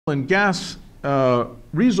and gas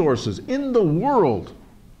resources in the world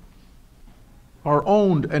are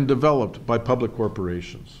owned and developed by public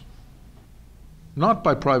corporations, not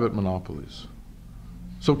by private monopolies.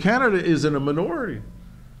 So Canada is in a minority.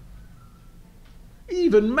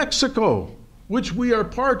 Even Mexico, which we are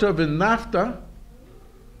part of in NAFTA,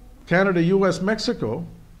 Canada, US, Mexico,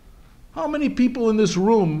 how many people in this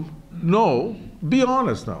room know, be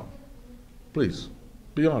honest now, please,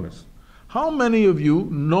 be honest. How many of you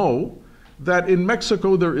know that in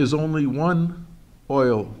Mexico there is only one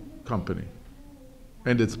oil company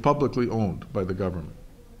and it's publicly owned by the government?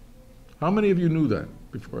 How many of you knew that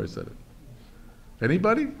before I said it?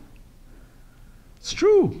 Anybody? It's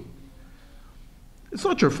true. It's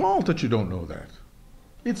not your fault that you don't know that.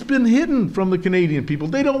 It's been hidden from the Canadian people.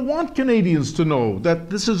 They don't want Canadians to know that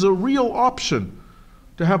this is a real option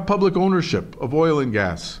to have public ownership of oil and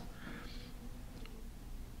gas.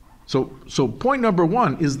 So point number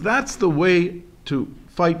one is that's the way to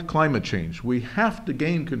fight climate change. We have to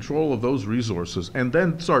gain control of those resources and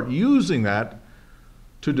then start using that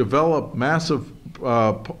to develop massive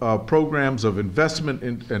programs of investment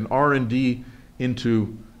and R&D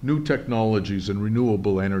into new technologies and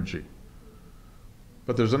renewable energy.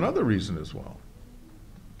 But there's another reason as well.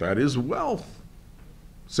 That is wealth.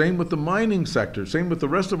 Same with the mining sector, same with the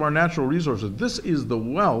rest of our natural resources. This is the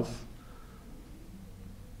wealth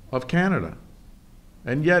of Canada.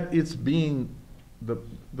 And yet it's being, the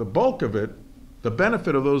bulk of it, the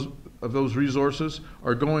benefit of those resources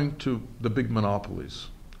are going to the big monopolies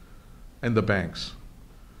and the banks.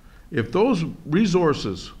 If those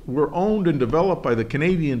resources were owned and developed by the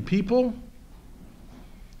Canadian people,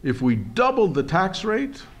 if we doubled the tax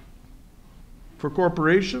rate for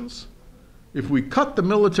corporations, if we cut the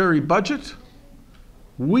military budget,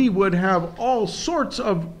 we would have all sorts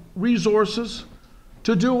of resources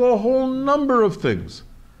to do a whole number of things.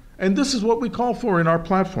 And this is what we call for in our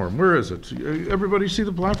platform. Where is it? Everybody see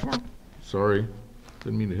the platform? Sorry,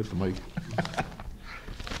 didn't mean to hit the mic.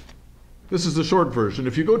 This is the short version.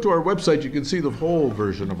 If you go to our website, you can see the whole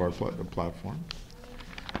version of our platform.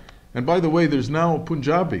 And by the way, there's now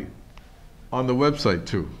Punjabi on the website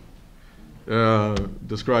too,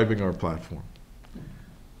 describing our platform.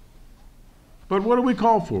 But what do we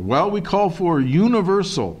call for? Well, we call for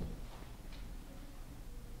universal,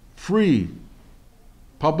 free,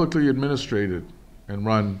 publicly administrated and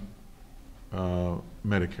run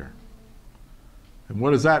Medicare. And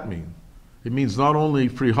what does that mean? It means not only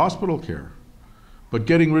free hospital care, but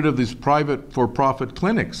getting rid of these private for-profit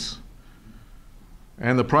clinics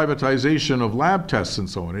and the privatization of lab tests and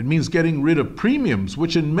so on. It means getting rid of premiums,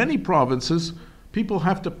 which in many provinces people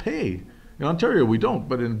have to pay. In Ontario we don't,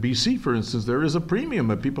 but in BC, for instance, there is a premium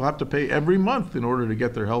that people have to pay every month in order to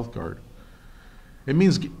get their health card. It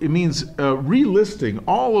means relisting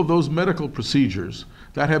all of those medical procedures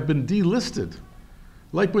that have been delisted.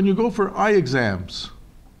 Like when you go for eye exams,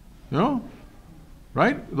 you know,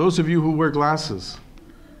 right? Those of you who wear glasses.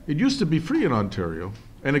 It used to be free in Ontario,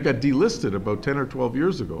 and it got delisted about 10 or 12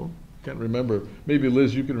 years ago. Can't remember, maybe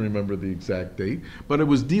Liz, you can remember the exact date, but it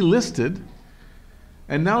was delisted,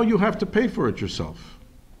 and now you have to pay for it yourself.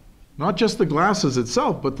 Not just the glasses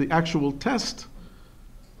itself, but the actual test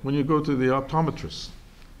when you go to the optometrist.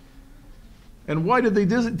 And why did they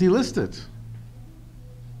delist it?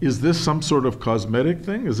 Is this some sort of cosmetic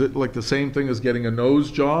thing? Is it like the same thing as getting a nose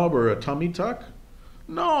job or a tummy tuck?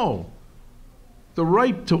 No. The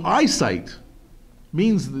right to eyesight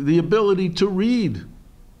means the ability to read,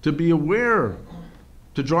 to be aware,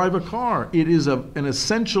 to drive a car. It is an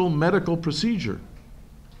essential medical procedure.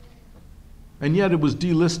 And yet it was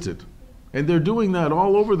delisted. And they're doing that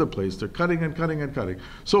all over the place. They're cutting and cutting and cutting.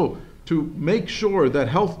 So to make sure that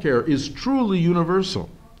healthcare is truly universal,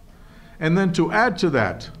 and then to add to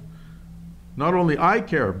that, not only eye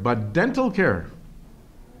care, but dental care,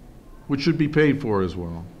 which should be paid for as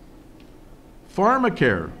well.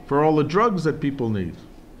 Pharmacare for all the drugs that people need.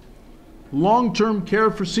 Long-term care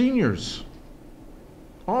for seniors.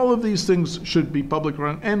 All of these things should be public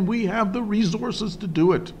run, and we have the resources to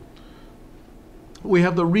do it. We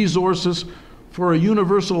have the resources for a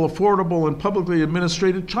universal, affordable, and publicly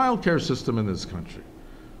administrated childcare system in this country.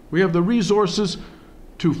 We have the resources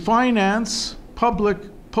to finance public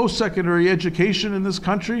post-secondary education in this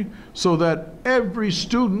country so that every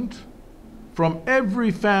student from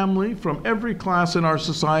every family, from every class in our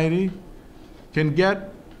society can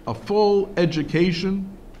get a full education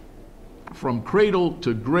from cradle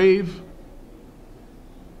to grave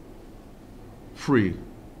free,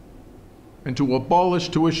 and to abolish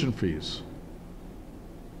tuition fees.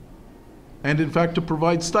 And in fact, to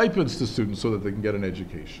provide stipends to students so that they can get an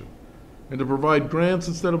education. and to provide grants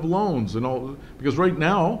instead of loans and all, because right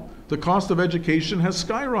now the cost of education has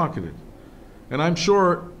skyrocketed. And I'm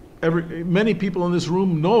sure many people in this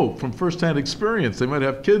room know from firsthand experience, they might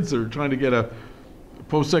have kids that are trying to get a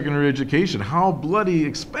post-secondary education, how bloody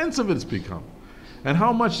expensive it's become, and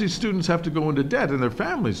how much these students have to go into debt, and their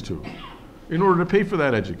families too, in order to pay for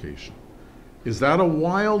that education. Is that a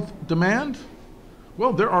wild demand?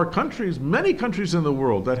 Well, there are countries, many countries in the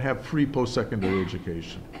world that have free post-secondary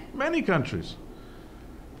education. Many countries.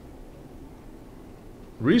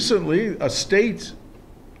 Recently, the state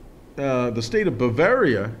of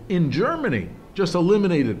Bavaria in Germany just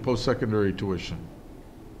eliminated post-secondary tuition.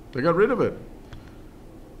 They got rid of it.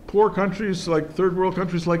 Poor countries like third world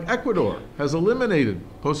countries like Ecuador has eliminated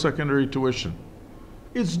post-secondary tuition.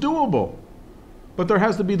 It's doable, but there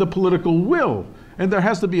has to be the political will, and there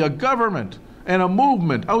has to be a government and a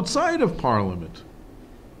movement outside of Parliament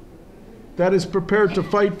that is prepared to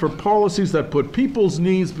fight for policies that put people's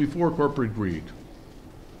needs before corporate greed.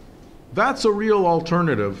 That's a real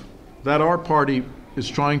alternative that our party is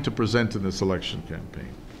trying to present in this election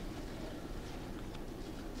campaign.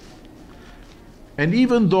 And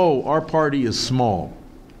even though our party is small,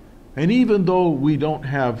 and even though we don't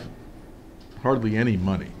have hardly any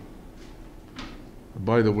money,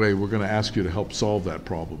 by the way, we're going to ask you to help solve that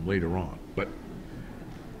problem later on.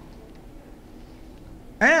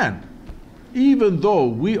 And even though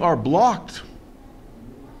we are blocked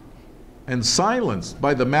and silenced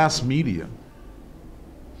by the mass media,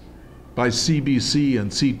 by CBC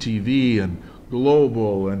and CTV and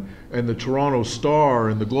Global and the Toronto Star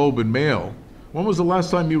and the Globe and Mail, when was the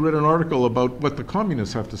last time you read an article about what the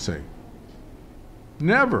communists have to say?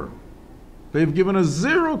 Never. They've given us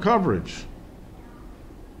zero coverage.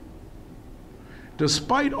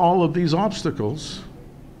 Despite all of these obstacles,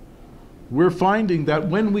 we're finding that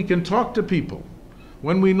when we can talk to people,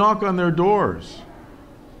 when we knock on their doors,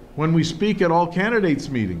 when we speak at all candidates'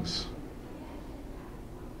 meetings,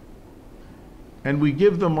 and we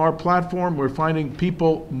give them our platform, we're finding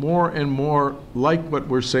people more and more like what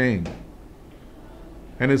we're saying.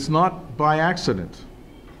 And it's not by accident.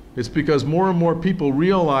 It's because more and more people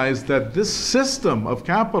realize that this system of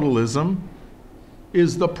capitalism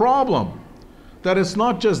is the problem. That it's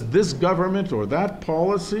not just this government or that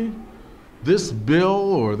policy, this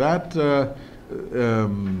bill or that, that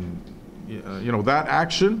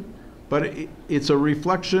action, but it's a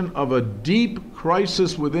reflection of a deep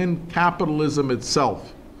crisis within capitalism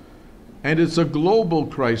itself. And it's a global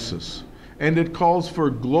crisis. And it calls for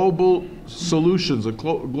global solutions,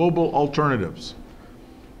 global alternatives.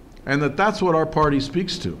 And that's what our party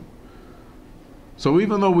speaks to. So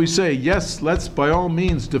even though we say, yes, let's by all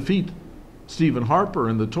means defeat Stephen Harper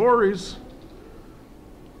and the Tories,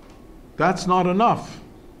 that's not enough.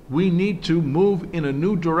 We need to move in a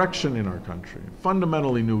new direction in our country, a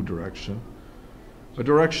fundamentally new direction, a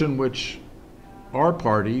direction which our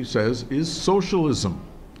party says is socialism.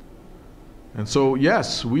 And so,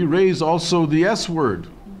 yes, we raise also the S word,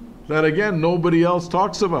 that again, nobody else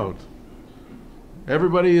talks about.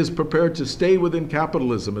 Everybody is prepared to stay within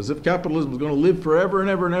capitalism, as if capitalism is going to live forever and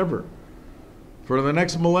ever and ever. For the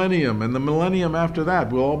next millennium and the millennium after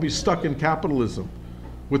that, we'll all be stuck in capitalism,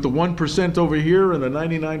 with the 1% over here and the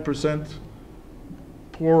 99%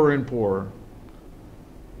 poorer and poorer.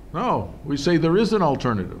 No, we say there is an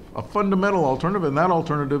alternative, a fundamental alternative, and that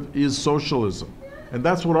alternative is socialism. And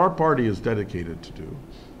that's what our party is dedicated to do.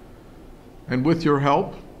 And with your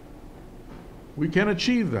help, we can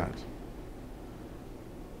achieve that.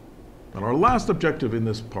 And our last objective in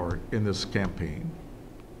this campaign,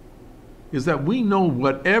 is that we know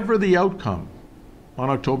whatever the outcome on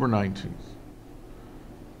October 19th,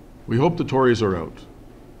 we hope the Tories are out.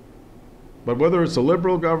 But whether it's a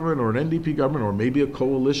Liberal government or an NDP government or maybe a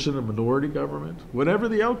coalition, a minority government, whatever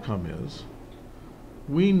the outcome is,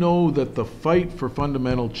 we know that the fight for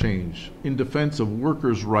fundamental change in defense of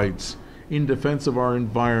workers' rights, in defense of our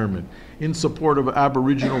environment, in support of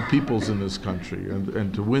Aboriginal peoples in this country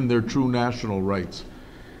and to win their true national rights,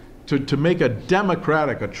 to make a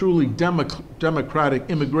truly democratic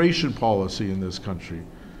immigration policy in this country,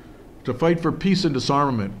 to fight for peace and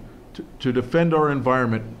disarmament, to defend our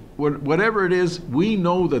environment, whatever it is, we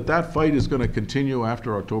know that that fight is going to continue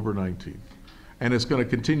after October 19th. And it's going to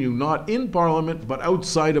continue not in Parliament, but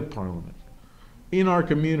outside of Parliament, in our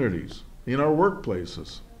communities, in our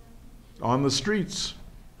workplaces, on the streets.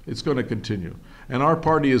 It's going to continue. And our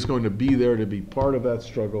party is going to be there to be part of that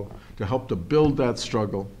struggle, to help to build that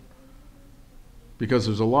struggle, because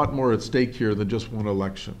there's a lot more at stake here than just one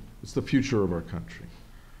election. It's the future of our country.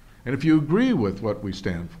 And if you agree with what we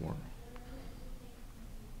stand for,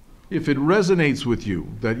 if it resonates with you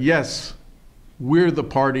that yes, we're the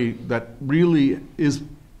party that really is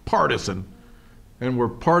partisan, and we're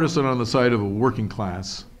partisan on the side of a working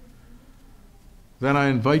class, then I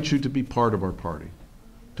invite you to be part of our party,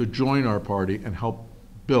 to join our party and help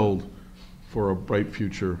build for a bright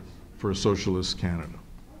future for a socialist Canada.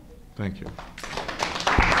 Thank you.